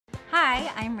Hi,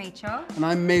 I'm Rachel. And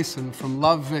I'm Mason from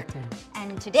Love Victor.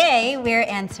 And today we're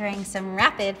answering some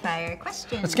rapid fire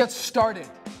questions. Let's get started.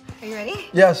 Are you ready?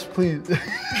 Yes, please.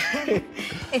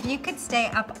 If you could stay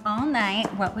up all night,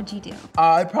 what would you do?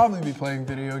 I'd probably be playing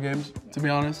video games, to be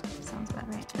honest. Sounds about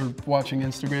right. Or watching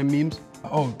Instagram memes.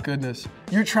 Oh, goodness.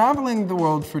 You're traveling the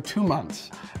world for 2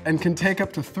 months and can take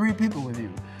up to 3 people with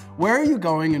you. Where are you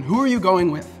going and who are you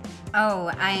going with?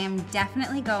 Oh, I am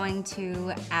definitely going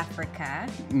to Africa.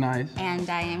 Nice. And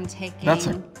I am taking... That's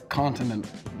a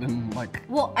continent, and like...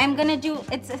 Well, I'm gonna do,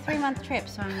 it's a 3-month trip,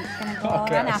 so I'm gonna go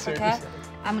all around Africa. Seriously.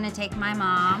 I'm gonna take my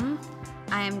mom.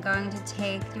 I am going to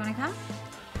take, do you wanna come?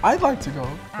 I'd like to go.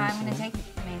 I'm gonna take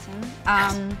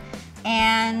Mason.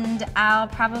 And I'll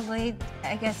probably,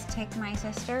 I guess, take my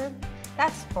sister.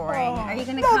 That's boring. Are you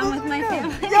gonna come with my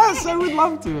family? Yes, I would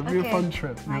love to. It'd be Okay. a fun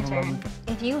trip. My turn.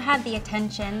 If you had the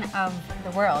attention of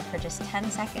the world for just 10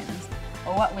 seconds,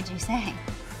 what would you say?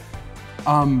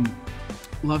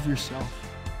 Love yourself.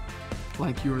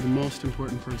 Like you are the most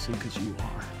important person, because you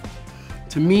are.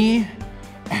 To me,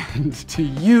 and to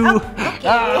you. Oh, okay.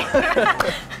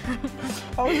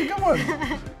 That was a good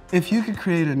one. If you could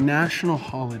create a national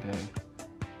holiday,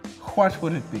 what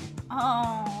would it be?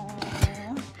 Oh,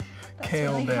 that's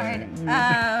Kale really Day.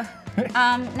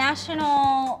 hard.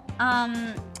 National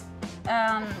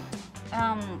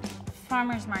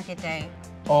Farmers Market Day.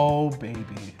 Oh,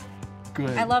 baby.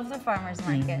 Good. I love the Farmers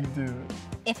Market. You do.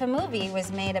 If a movie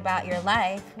was made about your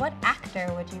life, what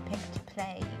actor would you pick to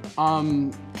play?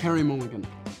 Carrie Mulligan.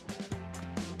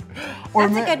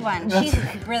 That's a good one. She's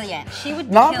brilliant. She would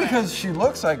Not kill because it. she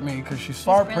looks like me, because she's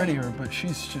far brilliant. prettier, but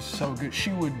she's just so good.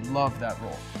 She would love that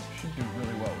role. She'd do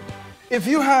really well with it. If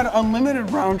you had unlimited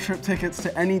round-trip tickets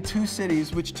to any 2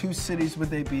 cities, which 2 cities would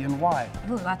they be and why?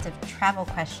 Ooh, lots of travel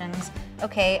questions.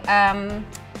 Okay,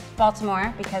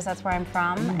 Baltimore, because that's where I'm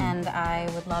from, and I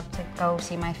would love to go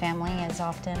see my family as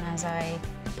often as I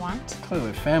want. Clearly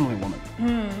a family woman.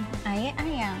 I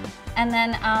am. And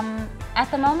then at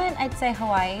the moment, I'd say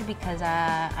Hawaii, because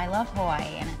I love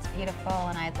Hawaii and it's beautiful,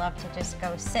 and I'd love to just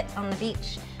go sit on the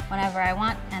beach whenever I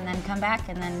want and then come back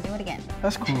and then do it again.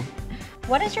 That's cool.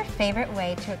 What is your favorite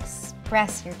way to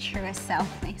express your truest self,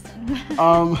 Mason?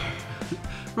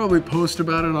 Probably post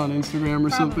about it on Instagram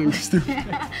or something stupid.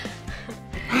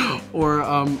 Or,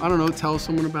 I don't know, tell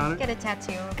someone about it. Get a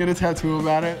tattoo. Get a tattoo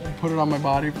about it and put it on my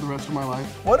body for the rest of my life.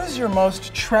 What is your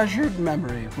most treasured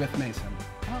memory with Mason?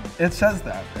 Oh. It says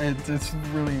that. It's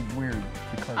really weird.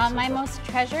 Because my most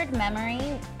treasured memory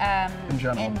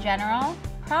in general,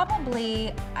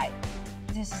 probably,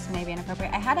 this is maybe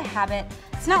inappropriate. I had a habit,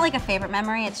 it's not like a favorite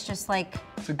memory, it's just like,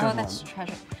 it's a good that's one.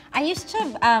 treasured. I used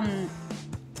to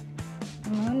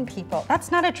moon people. That's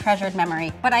not a treasured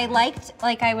memory, but I liked,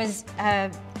 like I was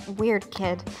a weird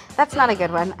kid. That's not a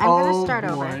good one. I'm gonna start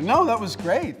over. No, that was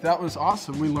great. That was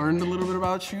awesome. We learned a little bit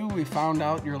about you. We found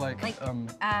out you're like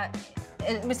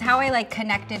it was how I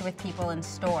connected with people in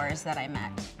stores that I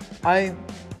met.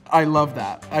 I love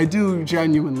that. I do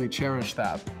genuinely cherish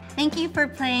that. Thank you for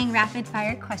playing rapid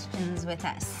fire questions with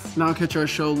us. Now catch our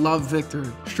show Love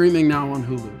Victor, streaming now on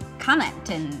Hulu. Comment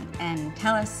and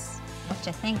tell us what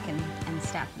you think and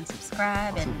stuff, and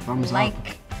subscribe and thumbs like up.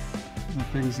 The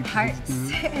things you hearts.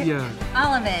 do. Yeah.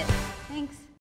 All of it.